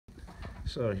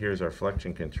So here's our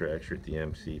flexion contracture at the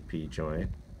MCP joint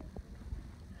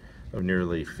of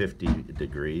nearly 50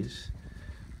 degrees.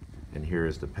 And here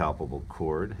is the palpable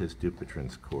cord, his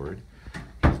Dupuytren's cord.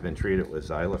 He's been treated with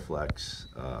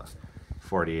Xiaflex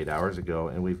 48 hours ago,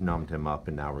 and we've numbed him up,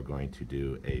 and now we're going to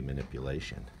do a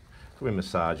manipulation. So we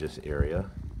massage this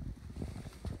area.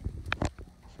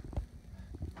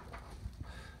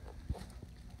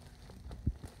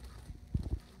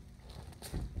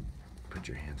 Put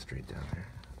your hand straight down there.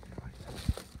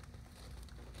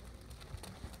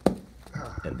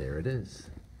 And there it is.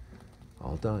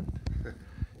 All done.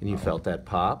 And you felt that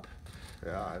pop?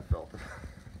 Yeah, I felt it,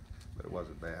 but it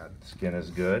wasn't bad. Skin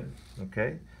is good.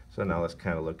 Okay. So now let's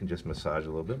kind of look and just massage a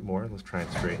little bit more. Let's try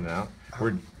and straighten it out.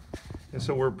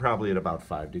 So we're probably at about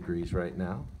 5 degrees right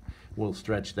now. We'll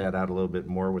stretch that out a little bit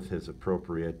more with his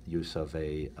appropriate use of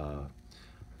a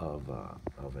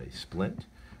splint.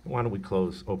 Why don't we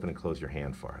open and close your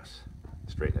hand for us?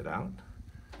 Straighten it out.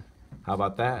 How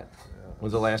about that? Yeah,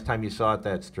 When's the last time you saw it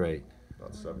that straight?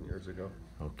 about 7 years ago.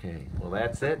 Okay, well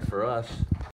that's it for us.